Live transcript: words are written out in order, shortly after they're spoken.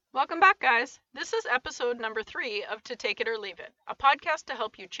Welcome back, guys. This is episode number 3 of To Take It or Leave It, a podcast to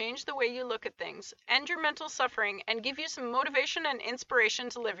help you change the way you look at things, end your mental suffering, and give you some motivation and inspiration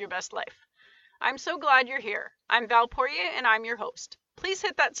to live your best life. I'm so glad you're here. I'm Val Poirier, and I'm your host. Please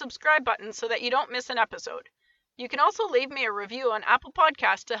hit that subscribe button so that you don't miss an episode. You can also leave me a review on Apple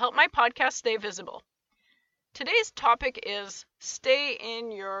Podcasts to help my podcast stay visible. Today's topic is stay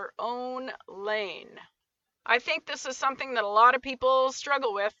in your own lane. I think this is something that a lot of people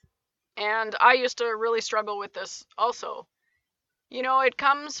struggle with, and I used to really struggle with this also. It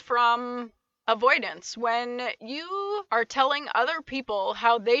comes from avoidance. When you are telling other people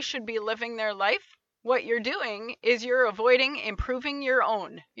how they should be living their life, what you're doing is you're avoiding improving your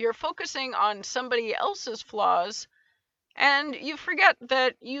own. You're focusing on somebody else's flaws, and you forget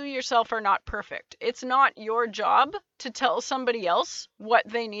that you yourself are not perfect. It's not your job to tell somebody else what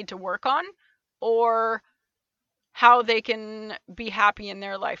they need to work on or how they can be happy in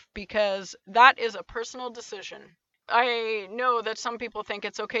their life, because that is a personal decision. I know that some people think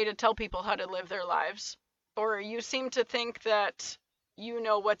it's okay to tell people how to live their lives, or you seem to think that you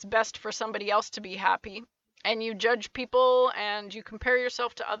know what's best for somebody else to be happy, and you judge people and you compare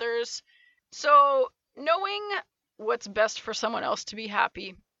yourself to others. So, knowing what's best for someone else to be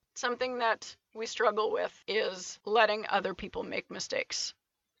happy, something that we struggle with is letting other people make mistakes,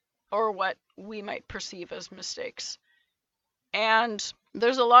 or what we might perceive as mistakes. And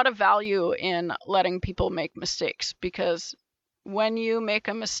there's a lot of value in letting people make mistakes, because when you make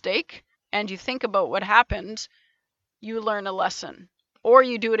a mistake and you think about what happened, you learn a lesson, or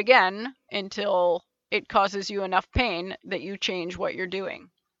you do it again until it causes you enough pain that you change what you're doing.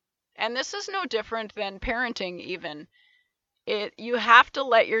 And this is no different than parenting even. You have to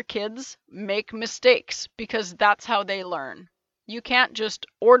let your kids make mistakes, because that's how they learn. You can't just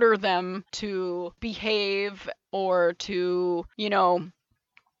order them to behave or to, in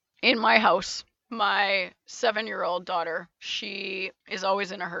my house, my 7-year-old daughter, she is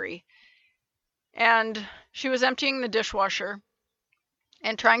always in a hurry. And she was emptying the dishwasher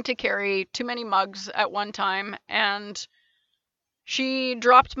and trying to carry too many mugs at one time, and she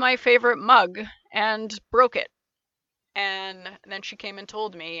dropped my favorite mug and broke it. And then she came and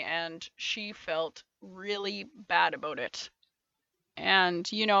told me, and she felt really bad about it. And,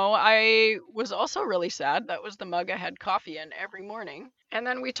 I was also really sad. That was the mug I had coffee in every morning. And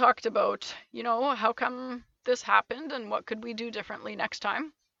then we talked about, how come this happened and what could we do differently next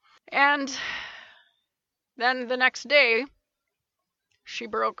time. And then the next day, she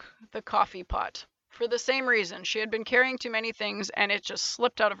broke the coffee pot for the same reason. She had been carrying too many things and it just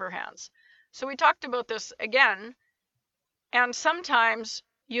slipped out of her hands. So we talked about this again. And sometimes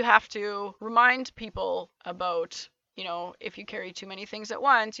you have to remind people about, if you carry too many things at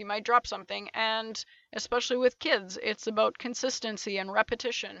once, you might drop something. And especially with kids, it's about consistency and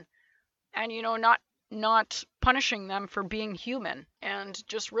repetition, and, not punishing them for being human, and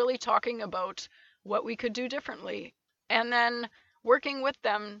just really talking about what we could do differently, and then working with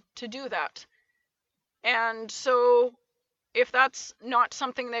them to do that. And so if that's not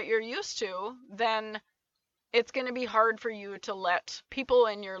something that you're used to, then it's going to be hard for you to let people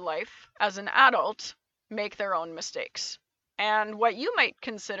in your life as an adult make their own mistakes. And what you might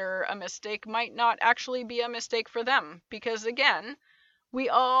consider a mistake might not actually be a mistake for them, because again, we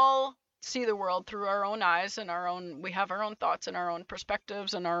all see the world through our own eyes, and we have our own thoughts and our own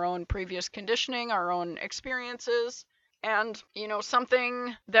perspectives and our own previous conditioning, our own experiences. And,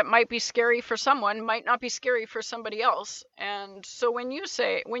 something that might be scary for someone might not be scary for somebody else. And so when you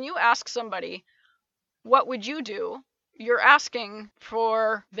ask somebody, what would you do? You're asking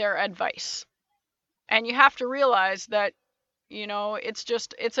for their advice. And you have to realize that,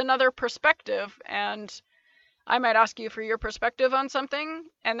 it's another perspective. And I might ask you for your perspective on something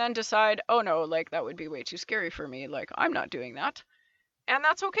and then decide, oh no, that would be way too scary for me. I'm not doing that. And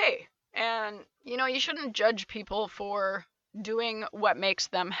that's okay. And, you shouldn't judge people for doing what makes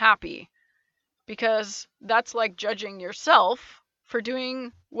them happy, because that's like judging yourself for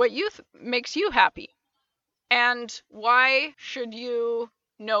doing what makes you happy. And why should you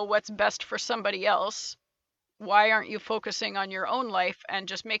know what's best for somebody else? Why aren't you focusing on your own life and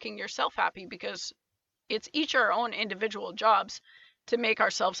just making yourself happy? Because it's each our own individual jobs to make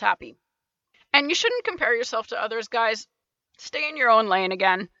ourselves happy. And you shouldn't compare yourself to others, guys. Stay in your own lane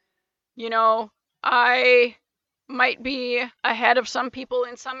again. I might be ahead of some people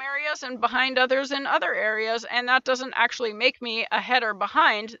in some areas and behind others in other areas, and that doesn't actually make me ahead or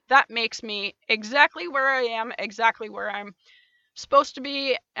behind. That makes me exactly where I am, exactly where I'm supposed to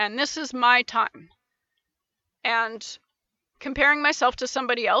be, and this is my time. And comparing myself to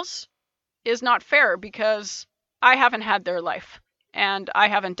somebody else is not fair, because I haven't had their life. and I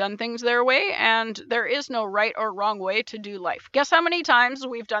haven't done things their way, and there is no right or wrong way to do life. Guess how many times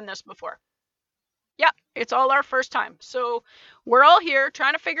we've done this before? Yeah, it's all our first time. So we're all here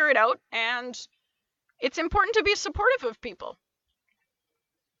trying to figure it out, and it's important to be supportive of people.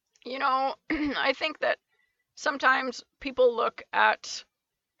 I think that sometimes people look at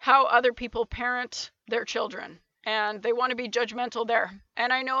how other people parent their children and they want to be judgmental there.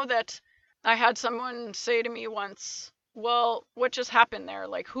 And I know that I had someone say to me once, well, what just happened there?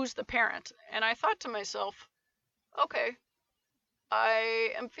 Like, who's the parent? And I thought to myself, okay, I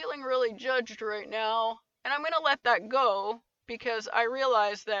am feeling really judged right now, and I'm going to let that go because I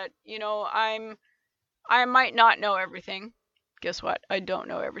realize that, I might not know everything. Guess what? I don't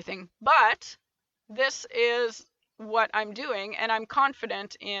know everything. But this is what I'm doing, and I'm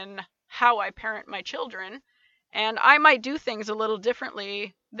confident in how I parent my children. And I might do things a little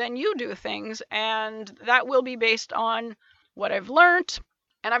differently than you do things, and that will be based on what I've learned.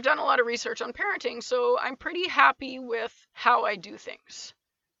 And I've done a lot of research on parenting, so I'm pretty happy with how I do things.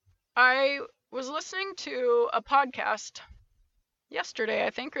 I was listening to a podcast yesterday, I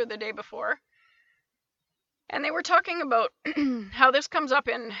think, or the day before, and they were talking about how this comes up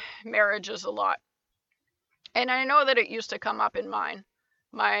in marriages a lot. And I know that it used to come up in my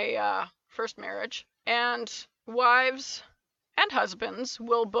first marriage. And wives and husbands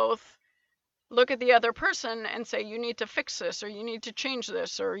will both look at the other person and say, you need to fix this, or you need to change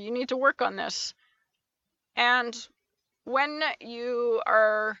this, or you need to work on this. And when you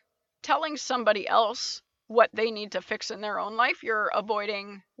are telling somebody else what they need to fix in their own life, you're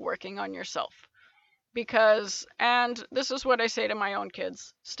avoiding working on yourself. Because, and this is what I say to my own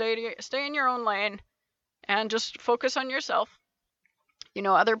kids, stay in your own lane and just focus on yourself.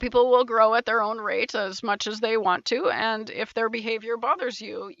 Other people will grow at their own rate as much as they want to, and if their behavior bothers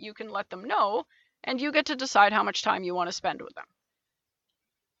you, you can let them know, and you get to decide how much time you want to spend with them.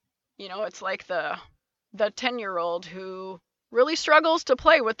 It's like the 10-year-old who really struggles to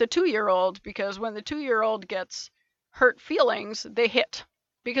play with the 2-year-old, because when the 2-year-old gets hurt feelings, they hit,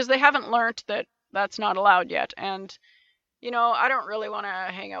 because they haven't learned that that's not allowed yet. And, I don't really want to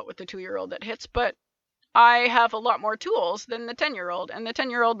hang out with the 2-year-old that hits, but I have a lot more tools than the 10-year-old, and the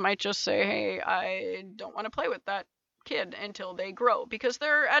 10-year-old might just say, hey, I don't want to play with that kid until they grow, because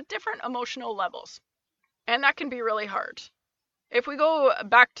they're at different emotional levels. And that can be really hard. If we go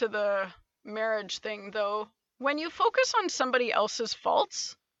back to the marriage thing, though, when you focus on somebody else's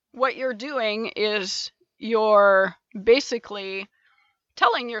faults, what you're doing is you're basically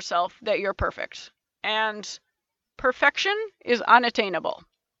telling yourself that you're perfect. And perfection is unattainable.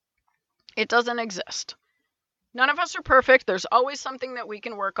 It doesn't exist. None of us are perfect. There's always something that we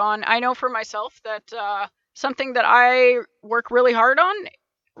can work on. I know for myself that something that I work really hard on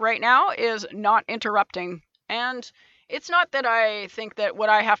right now is not interrupting. And it's not that I think that what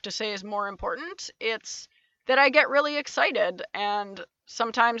I have to say is more important. It's that I get really excited, and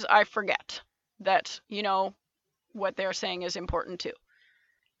sometimes I forget that, what they're saying is important too.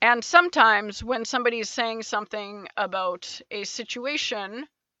 And sometimes when somebody's saying something about a situation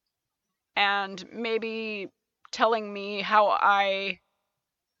and maybe telling me how I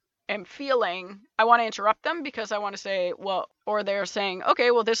am feeling, I want to interrupt them, because I want to say, well, or they're saying,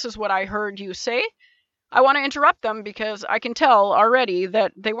 okay, well, this is what I heard you say. I want to interrupt them because I can tell already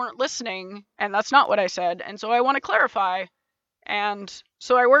that they weren't listening, and that's not what I said. And so I want to clarify. And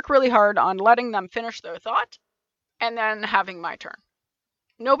so I work really hard on letting them finish their thought and then having my turn.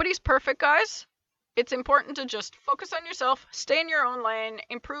 Nobody's perfect, guys. It's important to just focus on yourself, stay in your own lane,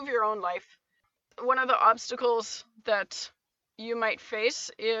 improve your own life. One of the obstacles that you might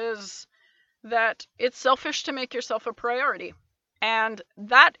face is that it's selfish to make yourself a priority. And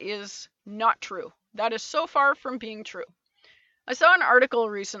that is not true. That is so far from being true. I saw an article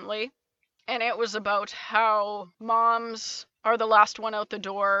recently, and it was about how moms are the last one out the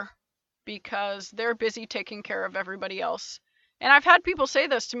door because they're busy taking care of everybody else. And I've had people say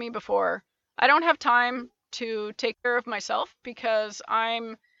this to me before. I don't have time to take care of myself because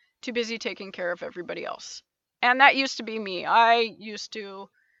I'm too busy taking care of everybody else. And that used to be me. I used to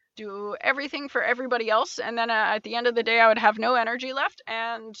do everything for everybody else, and then at the end of the day I would have no energy left,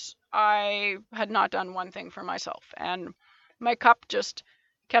 and I had not done one thing for myself, and my cup just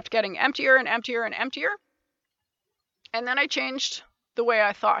kept getting emptier and emptier and emptier. And then I changed the way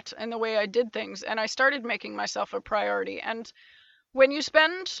I thought and the way I did things, and I started making myself a priority. And when you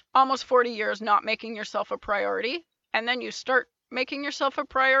spend almost 40 years not making yourself a priority, and then you start making yourself a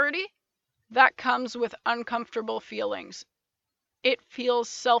priority, that comes with uncomfortable feelings. It feels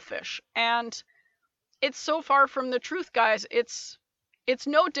selfish, and it's so far from the truth, guys. It's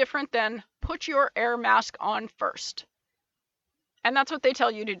no different than put your air mask on first. And that's what they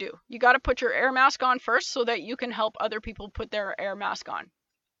tell you to do. You got to put your air mask on first so that you can help other people put their air mask on.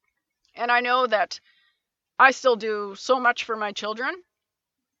 And I know that I still do so much for my children,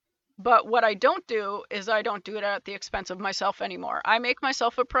 but what I don't do is I don't do it at the expense of myself anymore. I make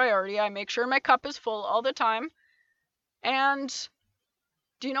myself a priority. I make sure my cup is full all the time. And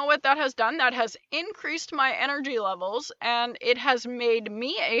do you know what that has done? That has increased my energy levels, and it has made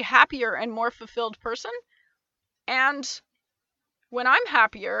me a happier and more fulfilled person. And when I'm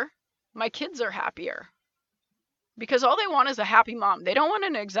happier, my kids are happier. Because all they want is a happy mom. They don't want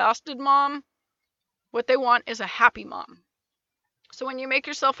an exhausted mom. What they want is a happy mom. So when you make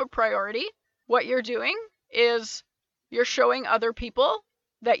yourself a priority, what you're doing is you're showing other people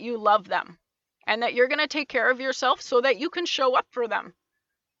that you love them and that you're going to take care of yourself so that you can show up for them.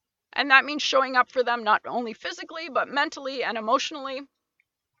 And that means showing up for them not only physically, but mentally and emotionally.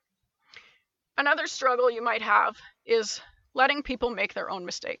 Another struggle you might have is letting people make their own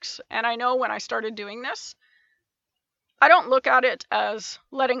mistakes. And I know when I started doing this, I don't look at it as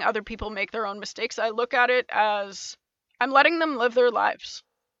letting other people make their own mistakes. I look at it as I'm letting them live their lives.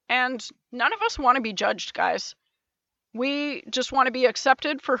 And none of us want to be judged, guys. We just want to be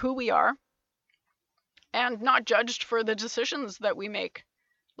accepted for who we are and not judged for the decisions that we make.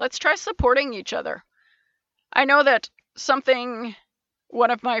 Let's try supporting each other. I know that something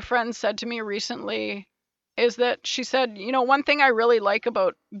one of my friends said to me recently is that she said, one thing I really like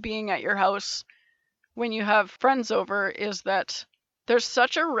about being at your house when you have friends over is that there's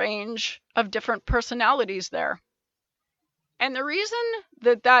such a range of different personalities there. And the reason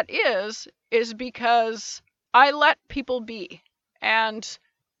that is because I let people be. And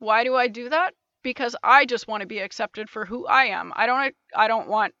why do I do that? Because I just want to be accepted for who I am. I don't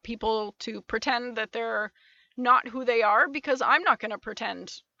want people to pretend that they're not who they are, because I'm not going to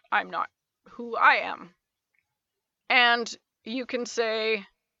pretend I'm not who I am. And you can say,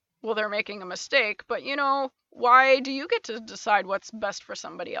 well, they're making a mistake, but why do you get to decide what's best for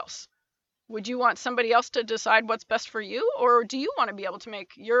somebody else? Would you want somebody else to decide what's best for you, or do you want to be able to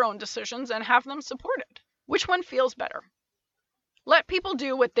make your own decisions and have them supported? Which one feels better? Let people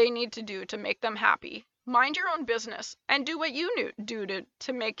do what they need to do to make them happy. Mind your own business and do what you do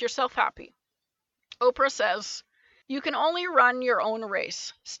to make yourself happy. Oprah says, you can only run your own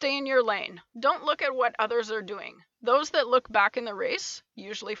race. Stay in your lane. Don't look at what others are doing. Those that look back in the race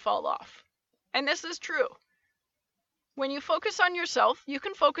usually fall off. And this is true. When you focus on yourself, you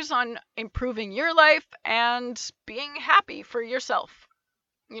can focus on improving your life and being happy for yourself.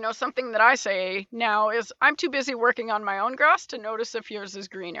 Something that I say now is I'm too busy working on my own grass to notice if yours is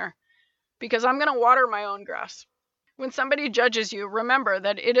greener, because I'm going to water my own grass. When somebody judges you, remember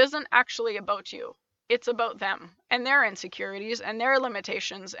that it isn't actually about you. It's about them and their insecurities and their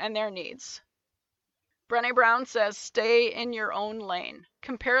limitations and their needs. Brené Brown says, stay in your own lane.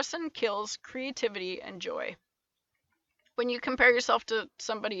 Comparison kills creativity and joy. When you compare yourself to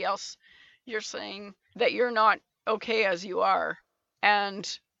somebody else, you're saying that you're not okay as you are.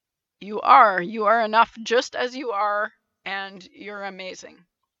 And you are enough just as you are, and you're amazing.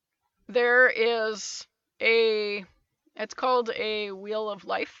 There is it's called a wheel of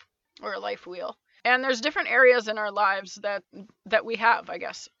life, or a life wheel. And there's different areas in our lives that we have, I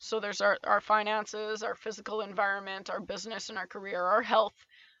guess. So there's our finances, our physical environment, our business and our career, our health,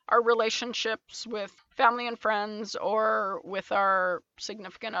 our relationships with family and friends, or with our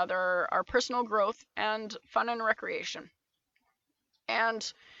significant other, our personal growth, and fun and recreation.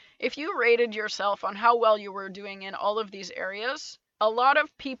 And if you rated yourself on how well you were doing in all of these areas, a lot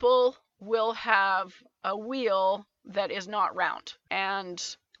of people will have a wheel that is not round. And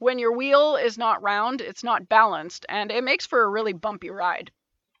when your wheel is not round, it's not balanced, and it makes for a really bumpy ride.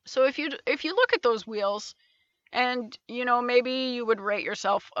 So if you look at those wheels, and maybe you would rate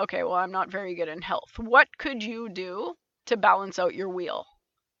yourself, okay, well, I'm not very good in health. What could you do to balance out your wheel?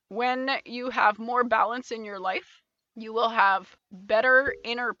 When you have more balance in your life, you will have better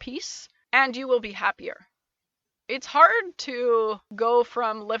inner peace, and you will be happier. It's hard to go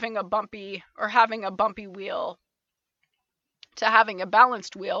from living a bumpy or having a bumpy wheel to having a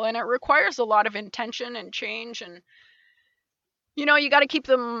balanced wheel, and it requires a lot of intention and change, and you got to keep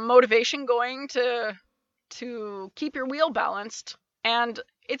the motivation going to keep your wheel balanced. And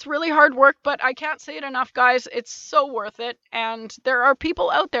it's really hard work, but I can't say it enough, guys. It's so worth it, and there are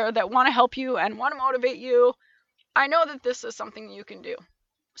people out there that want to help you and want to motivate you. I know that this is something you can do.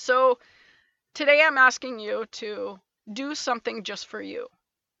 So today I'm asking you to do something just for you.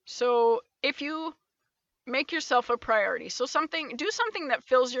 So if you make yourself a priority, do something that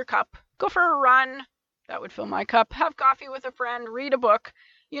fills your cup. Go for a run. That would fill my cup. Have coffee with a friend, read a book,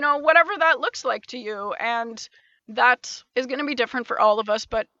 whatever that looks like to you. And that is going to be different for all of us,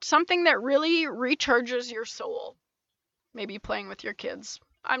 but something that really recharges your soul. Maybe playing with your kids.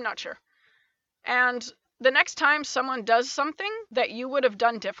 I'm not sure. And the next time someone does something that you would have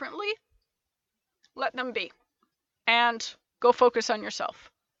done differently, let them be. And go focus on yourself.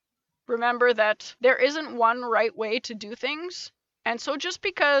 Remember that there isn't one right way to do things. And so just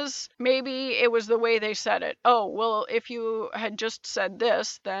because maybe it was the way they said it, oh, well, if you had just said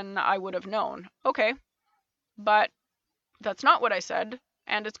this, then I would have known. Okay, but that's not what I said.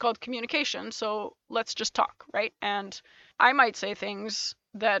 And it's called communication. So let's just talk, right? And I might say things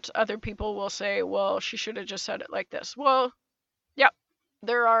that other people will say, well, she should have just said it like this. Well, yeah,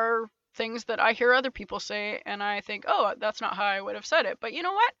 there are things that I hear other people say, and I think, oh, that's not how I would have said it. But you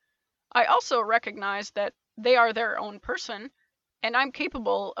know what? I also recognize that they are their own person, and I'm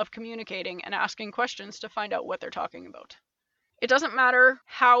capable of communicating and asking questions to find out what they're talking about. It doesn't matter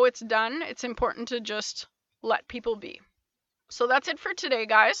how it's done, it's important to just let people be. So that's it for today,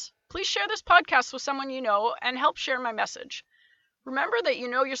 guys. Please share this podcast with someone you know and help share my message. Remember that you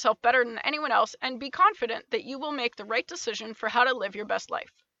know yourself better than anyone else, and be confident that you will make the right decision for how to live your best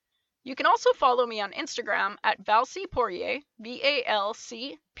life. You can also follow me on Instagram at Valcy Poirier,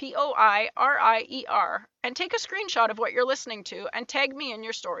 VALCPOIRIER, and take a screenshot of what you're listening to and tag me in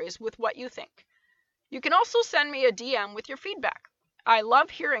your stories with what you think. You can also send me a DM with your feedback. I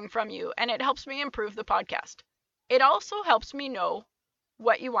love hearing from you, and it helps me improve the podcast. It also helps me know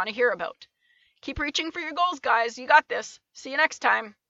what you want to hear about. Keep reaching for your goals, guys. You got this. See you next time.